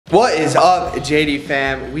What is up, JD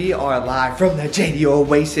fam? We are live from the JD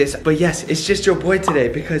Oasis. But yes, it's just your boy today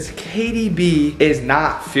because KDB is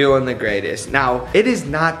not feeling the greatest. Now, it is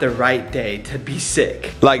not the right day to be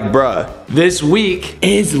sick. Like, bruh, this week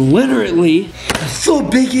is literally the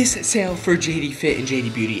biggest sale for JD Fit and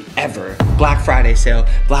JD Beauty ever. Black Friday sale,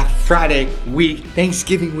 Black Friday week,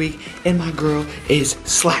 Thanksgiving week, and my girl is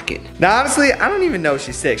slacking. Now, honestly, I don't even know if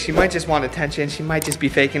she's sick. She might just want attention. She might just be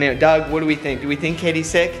faking it. Doug, what do we think? Do we think Katie's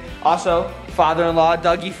sick? Also, father-in-law,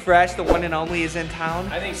 Dougie Fresh, the one and only, is in town.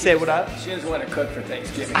 I think say what up. She doesn't want to cook for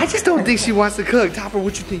Thanksgiving. I just don't think she wants to cook. Topper,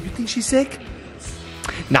 what you think? You think she's sick?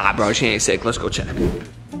 Nah, bro, she ain't sick. Let's go check.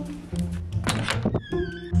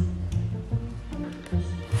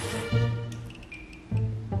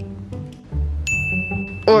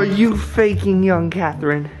 Are you faking, young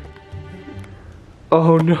Catherine?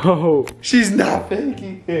 Oh no, she's not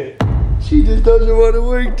faking it. She just doesn't want to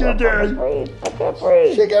work today. I can't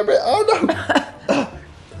breathe. She can't breathe. Oh no.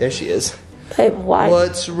 There she is. Babe, why?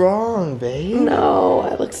 What's wrong, babe? No,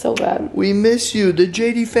 I look so bad. We miss you. The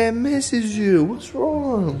JD fam misses you. What's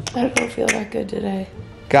wrong? I don't feel that good today.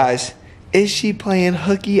 Guys, is she playing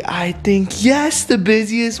hooky? I think yes. The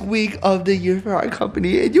busiest week of the year for our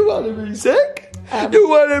company. And you want to be sick? You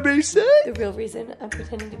want to be sick? The real reason I'm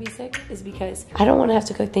pretending to be sick is because I don't want to have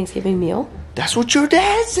to cook Thanksgiving meal. That's what your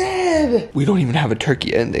dad said. We don't even have a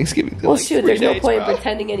turkey and Thanksgiving. Well, shoot, there's no point in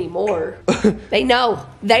pretending anymore. They know.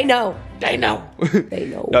 They know. They know. They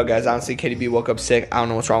know. No, guys, honestly, KDB woke up sick. I don't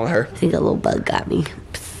know what's wrong with her. I think a little bug got me.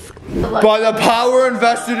 By the power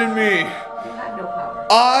invested in me, You have no power.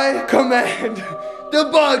 I command the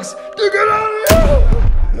bugs to get out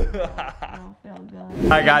of here.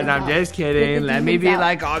 Alright guys, I'm just kidding. Let me be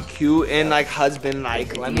like all cute and like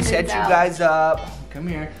husband-like. Let me set you guys up. Come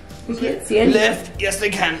here. You can't see anything. Lift. Yes, they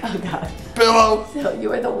can. Oh God. Pillow. So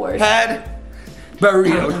you are the worst. Head.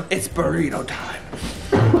 Burrito. It's burrito time.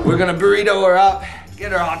 We're gonna burrito her up.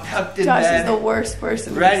 Get her all tucked in Josh bed. is the worst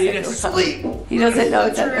person. Ready to sleep. He doesn't know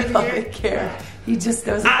it's under public care. He just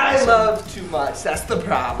knows. I love too much. That's the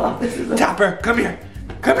problem. Topper, come here.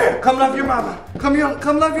 Come here. Come love your mama. Come here.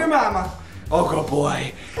 Come love your mama. Oh, good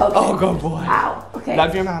boy. Okay. Oh, good boy. Ow. Okay.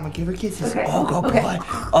 Love your mama. Give her kisses. Okay. Oh, good Okay. boy.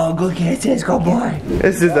 Oh, good kisses. Good boy.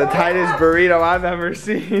 This is the tightest burrito I've ever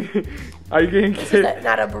seen. Are you getting This kidding? is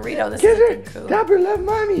not a burrito. This Kiss is a her. good coup. Topper, love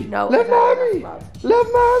mommy. No, love mommy. Love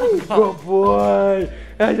mommy. Good boy.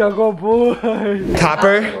 That's a good boy.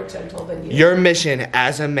 Topper, More gentle than you. your mission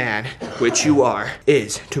as a man, which you are,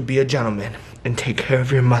 is to be a gentleman and take care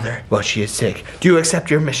of your mother while she is sick. Do you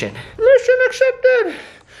accept your mission? Mission accepted.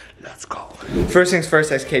 Let's go. First things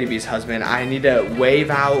first, as KDB's husband, I need to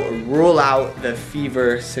rule out the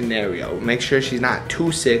fever scenario. Make sure she's not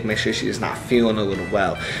too sick. Make sure she's not feeling a little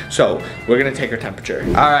well. So we're gonna take her temperature.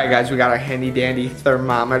 All right, guys, we got our handy dandy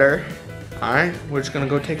thermometer. All right, we're just gonna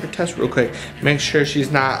go take her test real quick. Make sure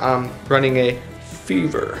she's not running a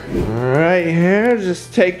fever. Right here,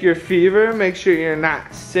 just take your fever. Make sure you're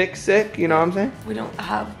not sick, you know what I'm saying? We don't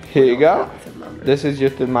have. Here you go. Thermometer. This is your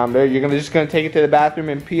thermometer. You're just gonna take it to the bathroom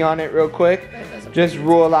and pee on it real quick. Just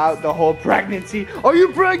rule out the whole pregnancy. Are you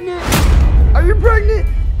pregnant? Are you pregnant?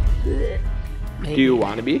 Maybe. Do you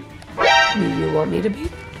want to be? Do you want me to be?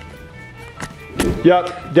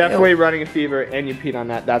 Yep, definitely running a fever and you peed on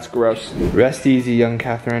that. That's gross. Rest easy, young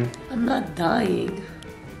Catherine. I'm not dying.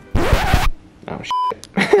 Oh, shit.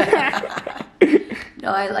 No,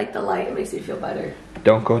 I like the light. It makes me feel better.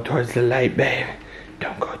 Don't go towards the light, babe.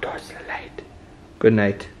 Don't go towards the light. Good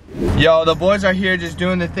night. Yo, the boys are here just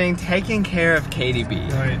doing the thing, taking care of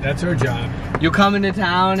KDB. All right, that's her job. You come into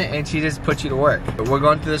town and she just puts you to work. We're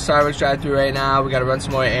going through the Starbucks drive-thru right now. We gotta run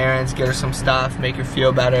some more errands, get her some stuff, make her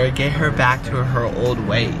feel better, get her back to her old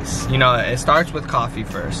ways. You know, it starts with coffee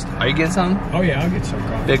first. Are you getting some? Oh yeah, I'll get some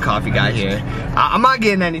coffee. Big coffee guy here. I'm not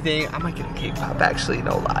getting anything. I might get a cake pop, actually,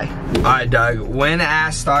 no lie. All right, Doug, when at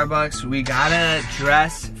Starbucks, we gotta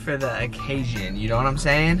dress for the occasion. You know what I'm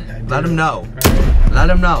saying? Let them know. Let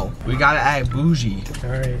them know. We gotta act bougie.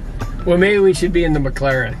 All right. Well, maybe we should be in the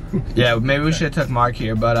McLaren. Yeah, maybe we should have took Mark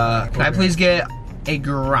here, but can I please get a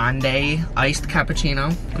grande iced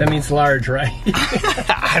cappuccino? That means large, right?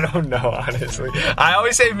 I don't know, honestly. I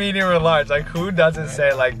always say medium or large. Like, who doesn't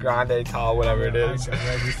say like grande, tall, whatever it is?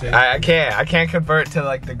 I can't convert to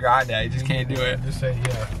like the grande. I just can't do it. Just say,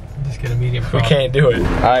 yeah, just get a medium. We can't do it.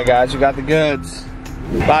 All right, guys, we got the goods.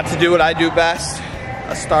 About to do what I do best.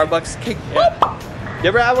 A Starbucks cake. Yeah. You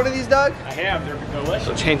ever had one of these, Doug? I have. They're delicious.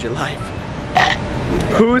 It'll change your life.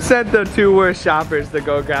 Who sent the 2 worst shoppers to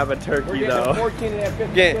go grab a turkey We're though? 14 and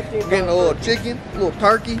 15, Getting a little chicken, a little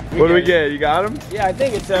turkey. What do we get? You got him? Yeah, I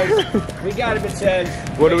think it says, we got him, it says.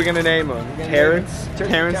 What are we gonna name him? Terrence?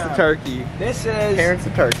 Terrence the turkey. This says. Terrence the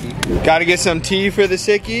turkey. Gotta get some tea for the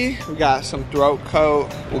sickie. We got some throat coat.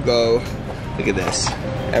 We'll go, look at this.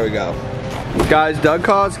 There we go. Guys, Doug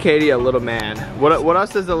calls Katie a little man. What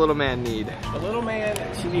else does the little man need? The little man,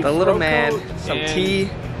 she needs The little throat man, coat some and tea.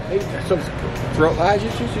 Maybe some throat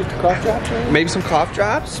lozenges, cough drops. Maybe? Maybe some cough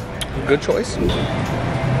drops. Good choice.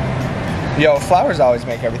 Yo, flowers always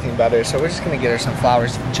make everything better, so we're just gonna get her some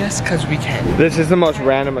flowers just cause we can. This is the most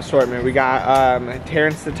random assortment. We got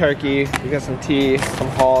Terrence the turkey, we got some tea, some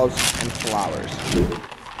halls, and flowers.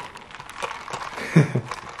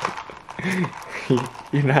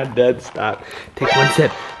 You're not dead, stop. Take 1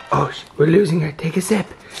 sip. Oh, we're losing her. Take a sip.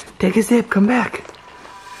 Take a sip, come back.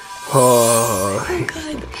 Oh,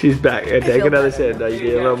 she's back. Yeah, take another sip. No, you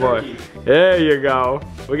need a little more. There you go.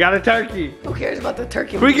 We got a turkey. Who cares about the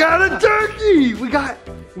turkey? We got a turkey. We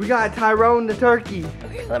got Tyrone the turkey.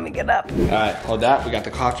 Okay, let me get up. All right, hold that. We got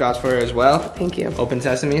the cough drops for her as well. Thank you. Open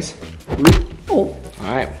sesames. Oh.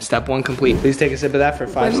 All right, step 1 complete. Please take a sip of that for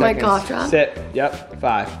 5 With seconds. my cough drop? Sip. Yep.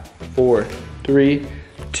 5, 4, 3,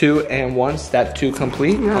 2, and 1. Step 2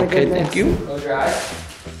 complete. Oh, Okay, goodness. thank you. Close your eyes.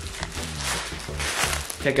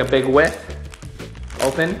 Take a big whiff.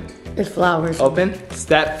 Open. It's flowers. Open.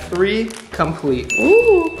 Step 3 complete.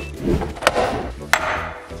 Ooh.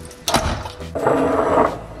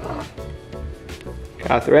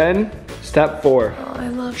 Got thread. Step 4. Oh, I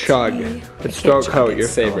love Chug. tea. It's I throat can't coat, chug, your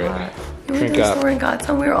it's so favorite. hot. We went Drink to the up. store and got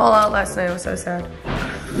some. We were all out last night. It was so sad.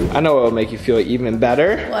 I know it will make you feel even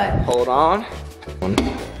better. What? Hold on.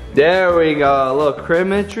 There we go. A little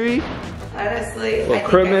crimetry. Honestly, Little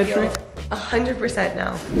crimetry. 100%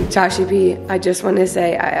 now. Joshy B, I just want to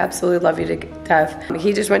say I absolutely love you to death.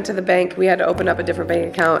 He just went to the bank. We had to open up a different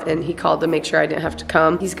bank account and he called to make sure I didn't have to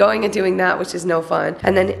come. He's going and doing that, which is no fun.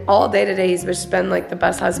 And then all day today, he's just been like the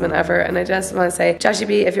best husband ever. And I just want to say, Joshy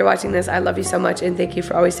B, if you're watching this, I love you so much and thank you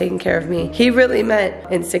for always taking care of me. He really meant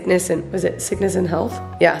in sickness and, was it sickness and health?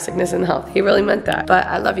 Yeah, sickness and health. He really meant that. But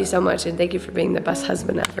I love you so much and thank you for being the best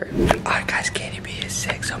husband ever. All right, guys, Katie B is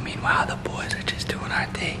sick. So meanwhile, the boys are just doing our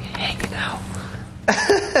thing, hanging out.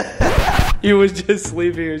 He was just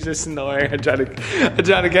sleeping, he was just snoring. I tried to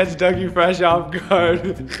catch Dougie fresh off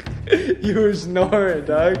guard. You were snoring,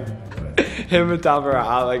 Doug. Him and Tom are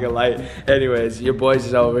out like a light. Anyways, your boys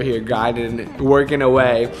is over here grinding, working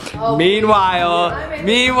away. Oh,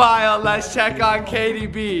 Meanwhile, let's check on Katie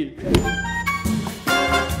B.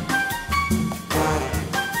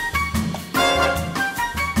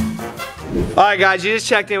 All right, guys, you just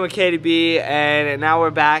checked in with Katie B, and now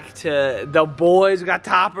we're back to the boys. We got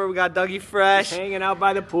Topper, we got Dougie Fresh. Hanging out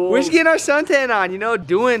by the pool. We're just getting our suntan on, you know,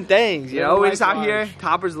 doing things, you know. Living We're just life out here. large.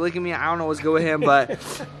 Topper's licking me. I don't know what's good with him, but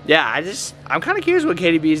yeah, I'm kind of curious what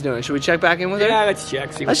Katie B is doing. Should we check back in with her? Yeah, let's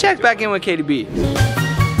check. See Let's check back in with Katie B.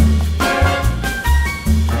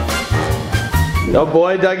 Yo,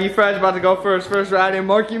 boy, Dougie Fresh about to go first. First ride in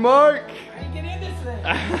Marky Mark. How you get in this thing?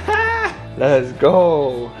 Let's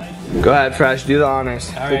go. Go ahead, Fresh. Do the honors.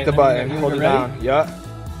 All Click right, the let me button. know. Hold it Ready? down. Yup.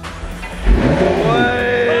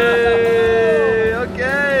 Way.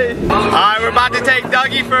 Okay. All right, we're about to take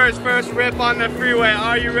Dougie first. First rip on the freeway.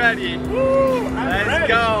 Are you ready? Woo, I'm Let's ready.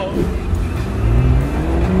 go.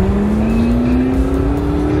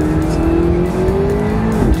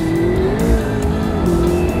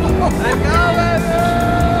 Let's go, baby.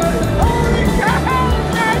 Holy cow,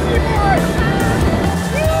 Joshy boy.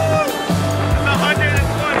 It's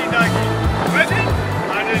 120, Dougie. Was it?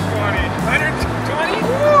 120. 120?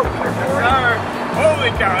 Woo. Sir. Holy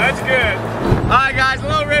cow, that's good. All right, guys, a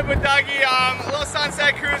little rip with Dougie, a little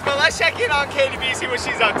sunset cruise, but let's check in on Katie B, see what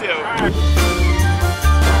she's up to.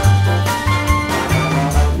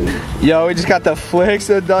 Yo, we just got the flicks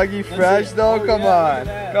of Dougie Fresh, though. Oh, Come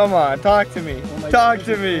yeah, on, talk to me. my Talk God,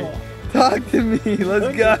 to me. beautiful. Talk to me.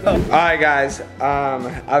 Let's go. All right, guys.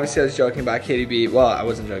 Obviously, I was joking about Katie B. Well, I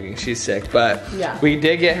wasn't joking. She's sick, but Yeah. we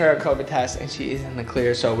did get her a COVID test, and she is in the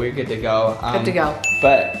clear, so we're good to go. Good to go.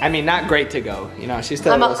 But I mean, not great to go. You know, she's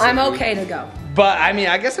still. a little I'm sickly. okay to go. But I mean,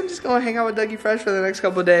 I guess I'm just gonna hang out with Dougie Fresh for the next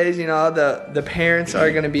couple of days. You know, the parents are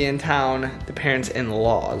gonna be in town. The parents'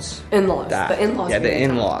 in-laws. In-laws. That- The in-laws. Yeah, are the in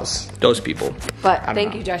town. in-laws. Those people. But don't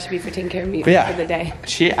thank know. you, Josh B, for taking care of me But yeah, for the day.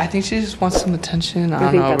 I think she just wants some attention. I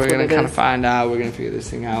don't think know. that's We're gonna what it kind of is. find out. We're gonna figure this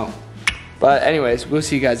thing out. But anyways, we'll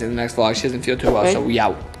see you guys in the next vlog. She doesn't feel too well, so Okay. we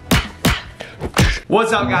out.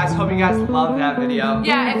 What's up, guys? Hope you guys loved that video.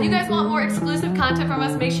 Yeah, if you guys want more exclusive content from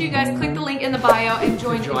us, make sure you guys click the link in the bio and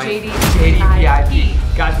join Jatie VIP.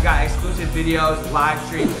 Guys, we got exclusive videos, live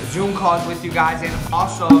streams, Zoom calls with you guys, and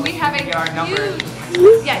also we have a our number.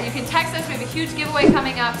 Yeah, you can text us. We have a huge giveaway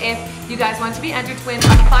coming up if you guys want to be entered to win a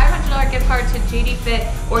 $500 gift card to JD Fit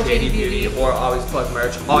or JD Beauty or Always Plug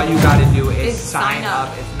merch. All you gotta do is sign up.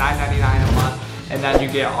 It's $9.99 a month, and then you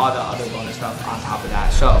get all the other bonus stuff on top of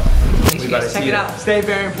that. So we gotta see it. Stay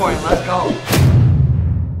very important. Let's go.